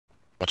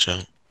Watch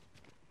out.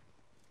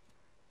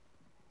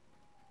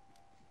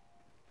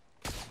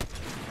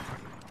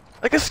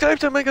 I get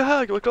sniped and make a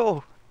hug. Let's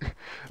go.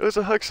 It was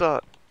a hug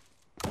shot.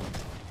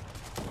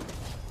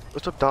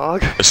 What's up,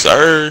 dog? Yes,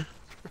 sir.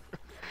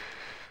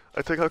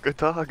 I took out good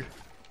dog.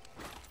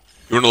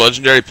 You want a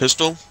legendary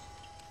pistol?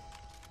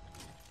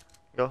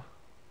 Go.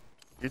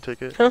 You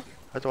take it. Huh?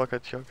 I don't want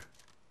that chunk.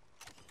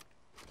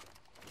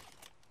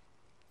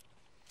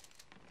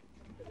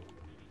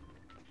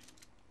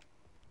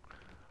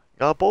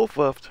 Got both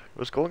left.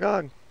 What's going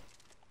on?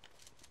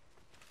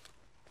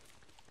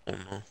 I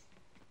don't know.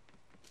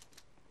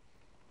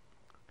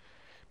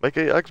 Make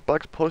a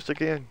Xbox post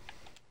again.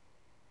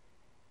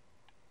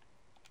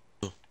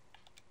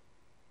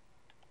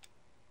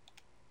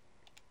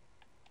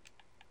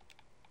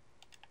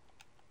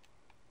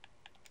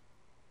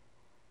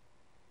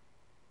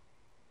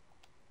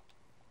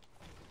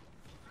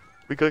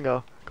 We good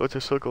now. Go to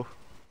circle.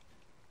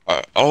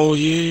 Oh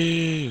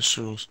yeah,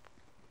 sure.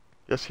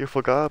 Yes, you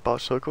forgot about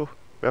circle.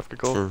 We have to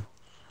go. Sure.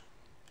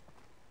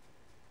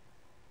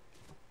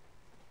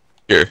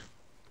 Here,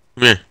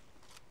 come here.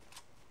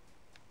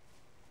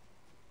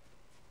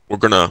 We're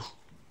gonna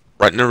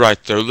right in the right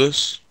throw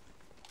this.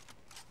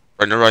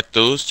 Right in the right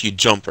throw this. You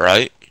jump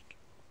right.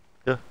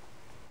 Yeah.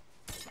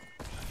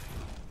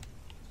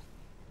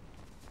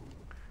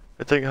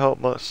 It didn't help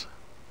much.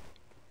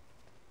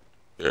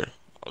 Here,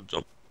 I'll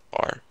jump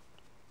far.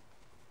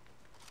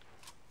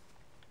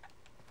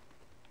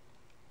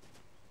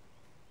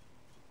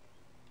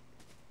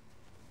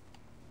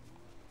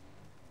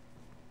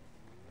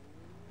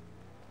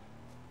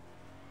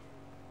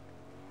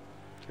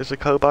 Is it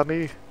covered by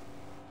me?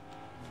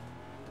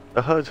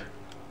 The HUD.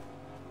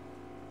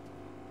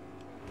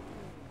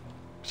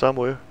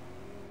 Somewhere.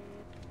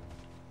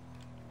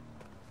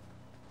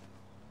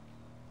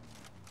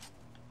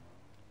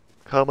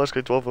 How much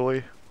get drove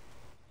away?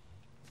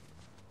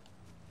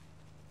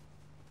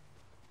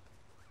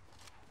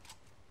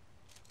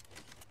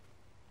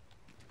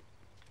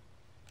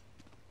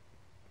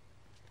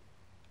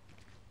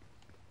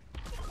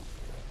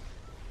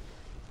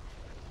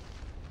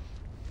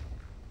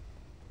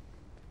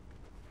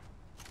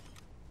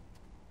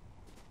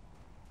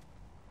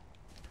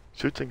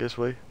 Shooting this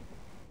way.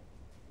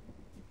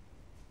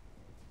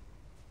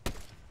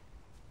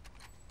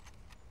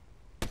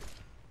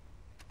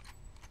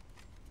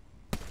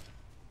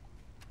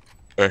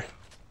 There.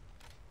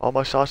 All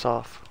my shots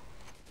off.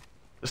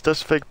 It's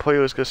this fake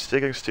player is just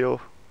sticking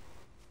still.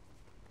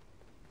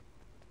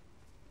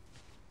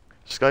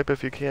 Skype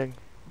if you can.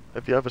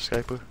 If you have a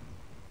Skyper.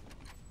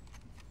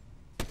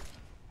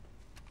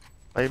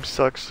 My aim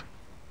sucks.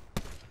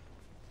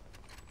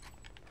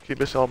 Keep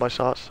missing all my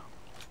shots.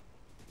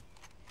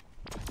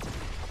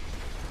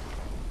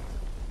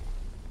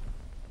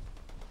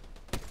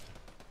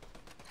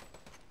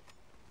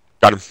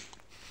 Got him.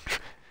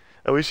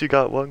 At least you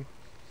got one.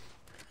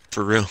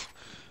 For real.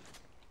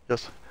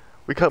 Yes.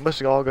 We kept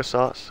missing all the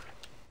shots.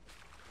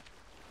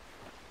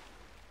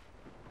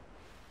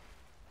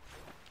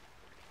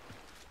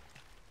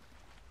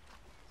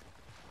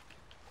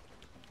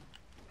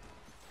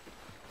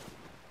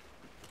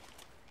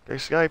 They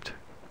Skyped.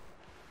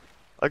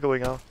 I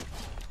going out.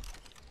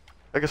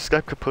 I got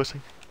Skype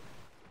pussy.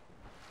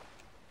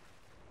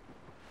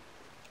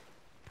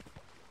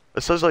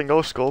 It says like no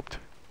scoped.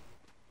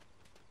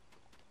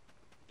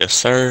 Yes,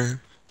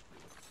 sir.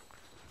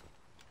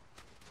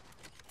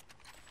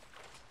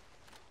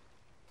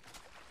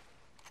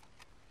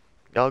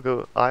 I'll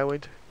go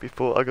island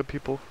before other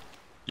people.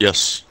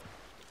 Yes.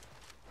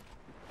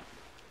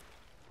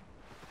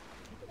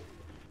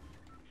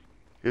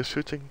 You're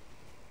shooting.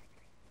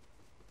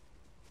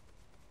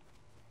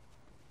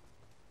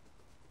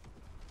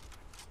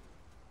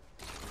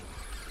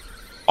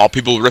 All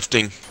people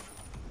rifting.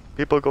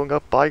 People are going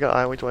up by the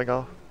island right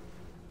now.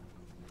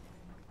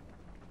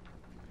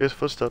 Here's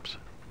footsteps.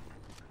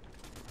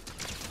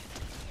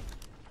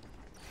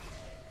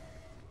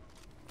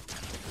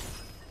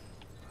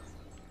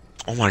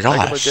 Oh my I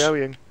got gosh.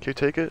 medallion. Can you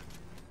take it?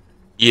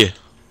 Yeah.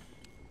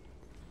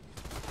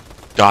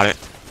 Got it.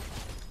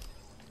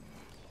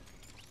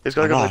 He's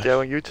got Oh a my gosh.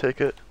 medallion. You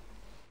take it.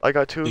 I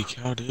got two. Holy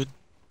cow, dude.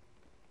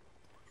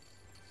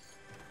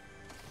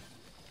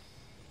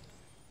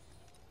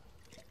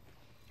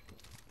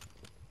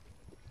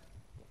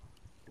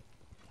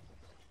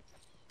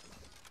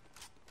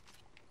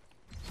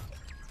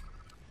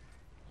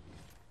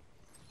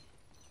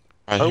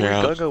 Right Are we here,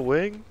 Alex. gonna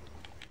win?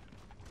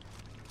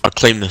 I'll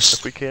claim this.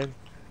 If we can.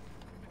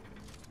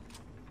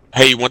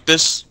 Hey, you want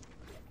this?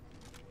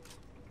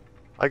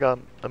 I got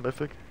a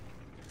mythic.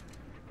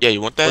 Yeah, you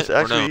want that? It's Or no?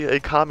 actually a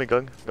common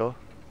gun. No.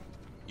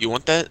 You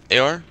want that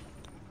AR?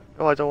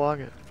 No, I don't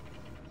want it.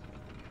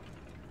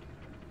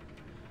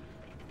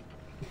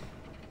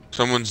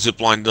 Someone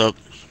ziplined up.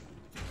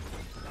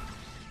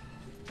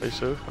 Hey,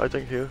 sir. I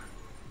think here.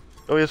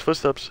 Oh, he has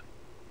footsteps.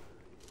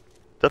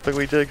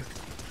 Definitely dig.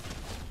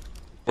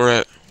 Where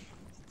at?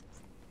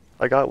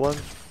 I got one.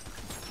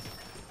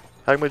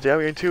 Have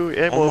medallion too,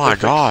 and Oh more my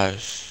mythics.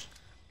 gosh.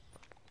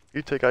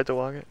 You take, I don't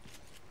want it.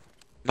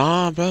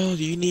 Nah, bro,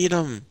 you need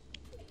them.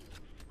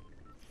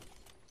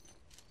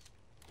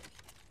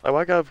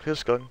 I got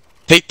his gun.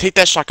 Take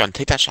that shotgun.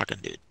 Take that shotgun,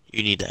 dude.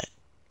 You need that.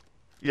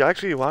 You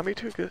actually want me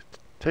to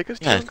take his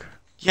Yeah, junk?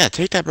 yeah,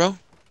 take that, bro.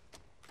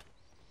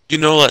 You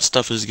know that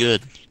stuff is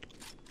good.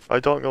 I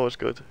don't know it's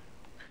good.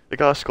 It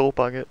got a scope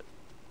on it.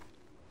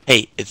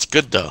 Hey, it's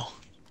good though.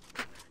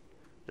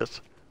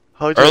 Yes.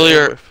 How'd you aim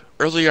Earlier, with?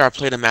 earlier I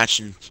played a match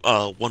and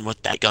won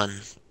with that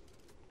gun.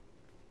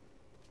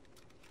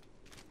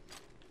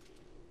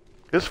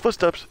 His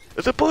footsteps.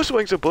 Is it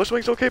bushwings?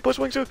 Bushwings okay?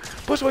 Bushwings?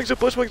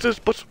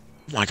 Bushwings? Bush.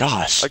 Oh my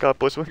gosh, I got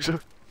bushwings.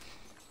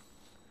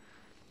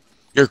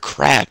 you're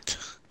cracked.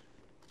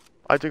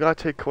 I do not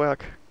take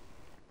quack.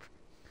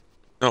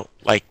 No,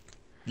 like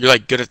you're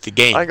like good at the I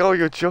game. know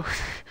you're joking.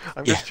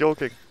 I'm Yeah. just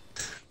joking.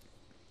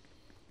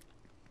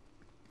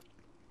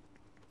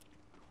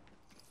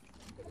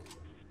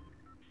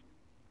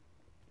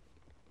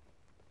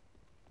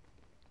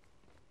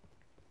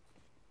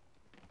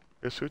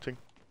 You're shooting.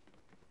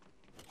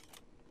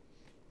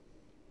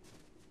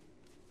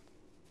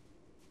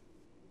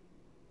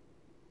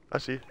 I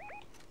see.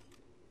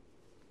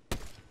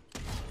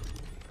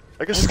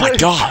 I get Oh my sniped!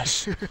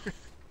 gosh.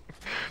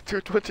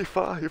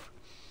 225.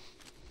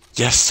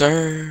 Yes,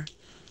 sir.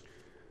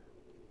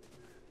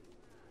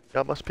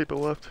 Not much people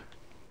left.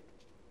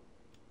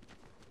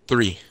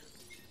 3.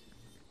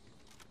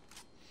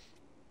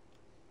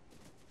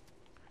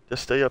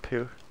 Just stay up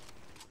here.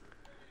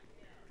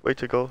 Wait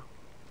to go.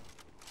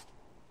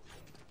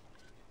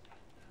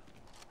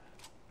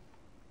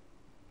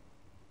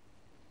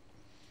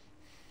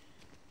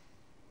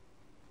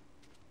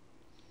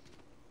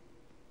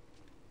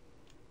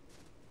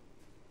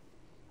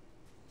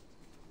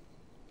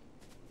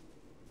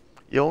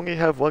 You only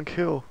have 1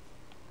 kill.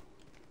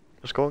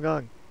 What's going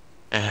on?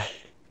 Eh,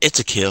 it's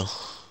a kill.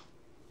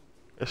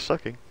 It's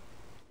sucking.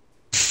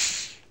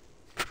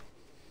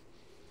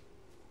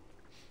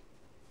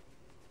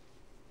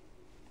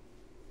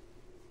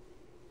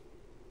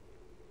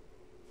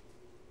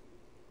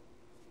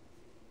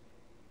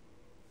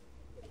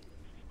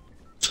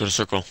 Let's go to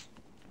circle.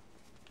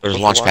 There's a What's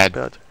the launch launch pad.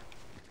 pad?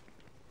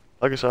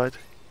 Other side.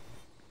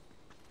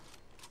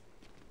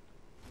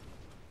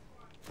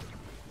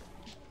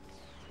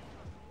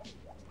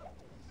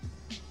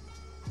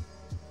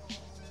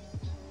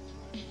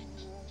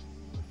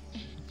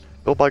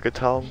 Go by the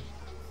town.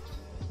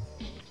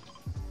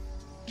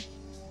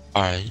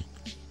 Alright.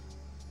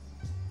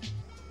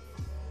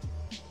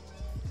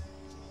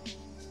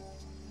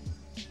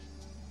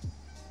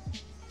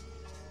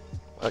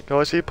 Go,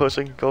 I see a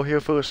person. Go here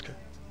first.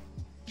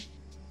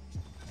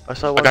 I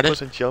saw I one got it.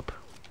 person jump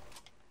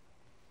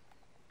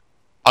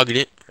I'll get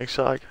it.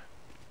 inside.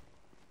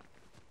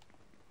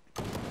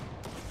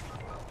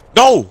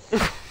 No!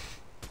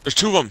 There's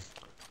 2 of them.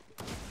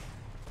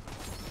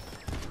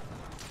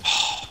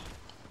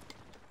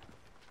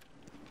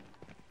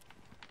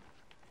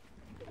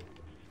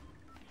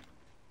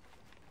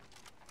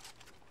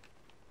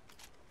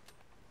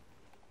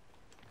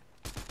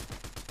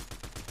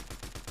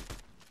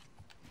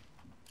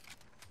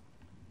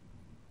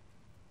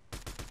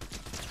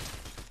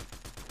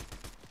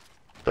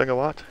 Doing a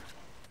what?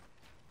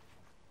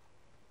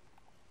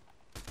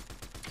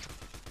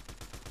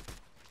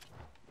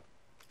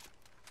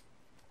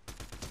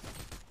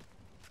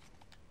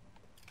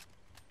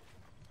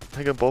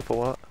 Taking both a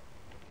what?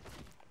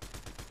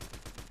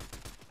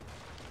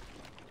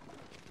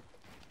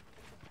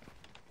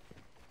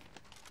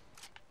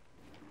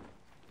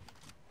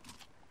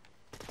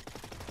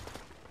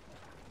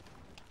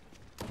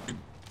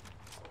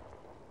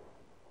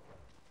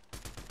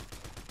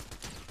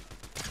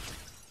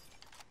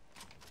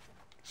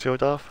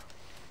 Sealed off.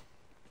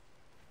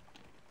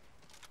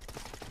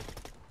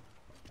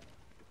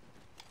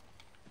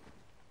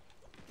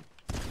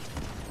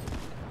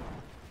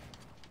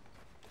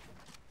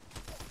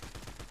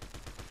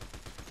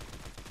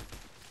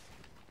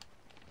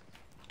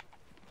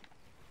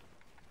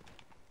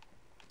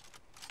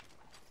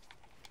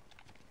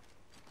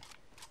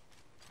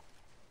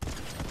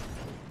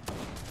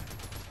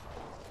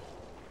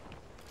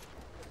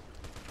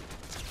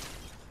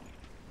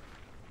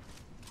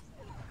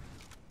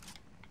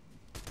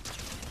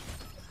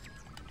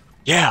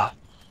 Yeah.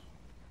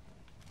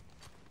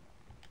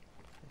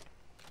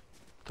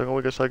 Don't know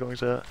where the cycling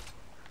is at.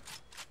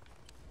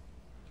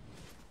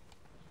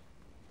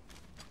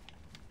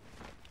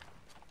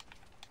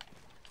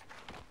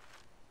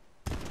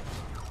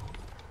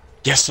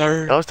 Yes,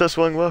 sir. How's this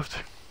one left?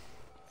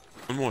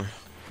 1 more.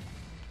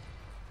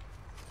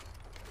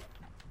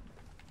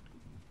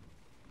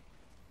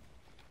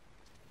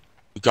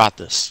 We got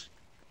this.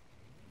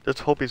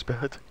 Let's hope he's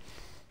bad.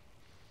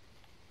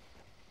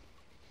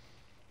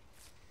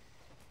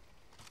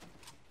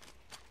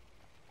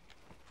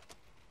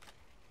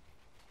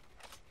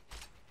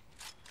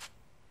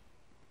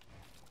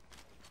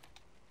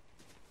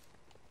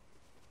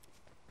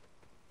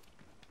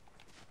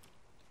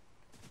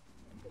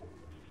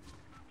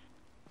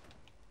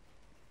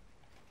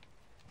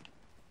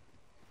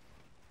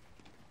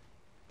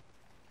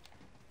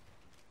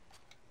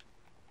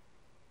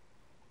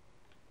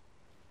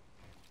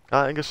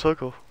 Not in a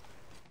circle.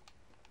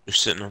 You're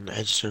sitting on the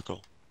edge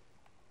circle.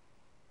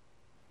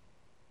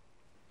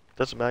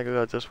 Doesn't matter,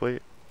 I'll just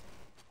wait.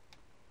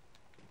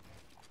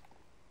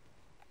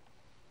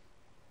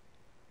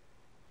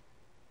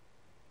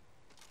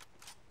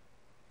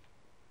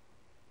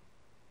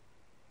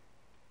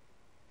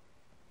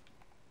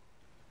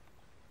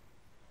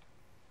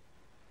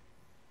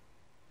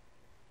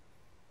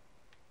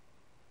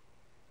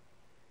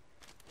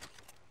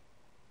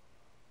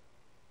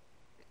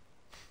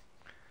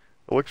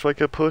 It looks like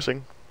you're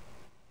pushing.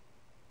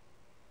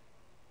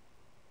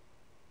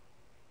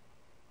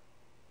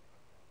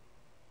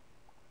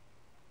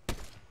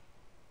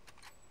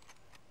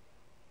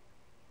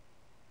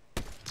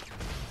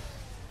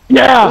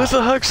 Yeah! There's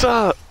a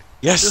headshot!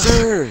 Yes,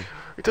 sir.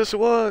 We just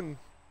won!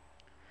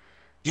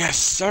 Yes,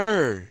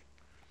 sir.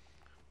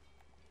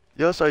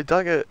 Yes, I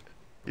done it!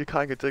 You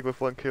kinda did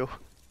with 1 kill.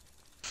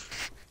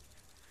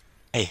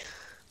 Hey.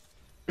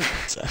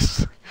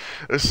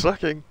 It's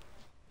sucking.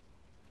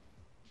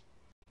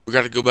 We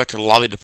gotta go back to the lobby to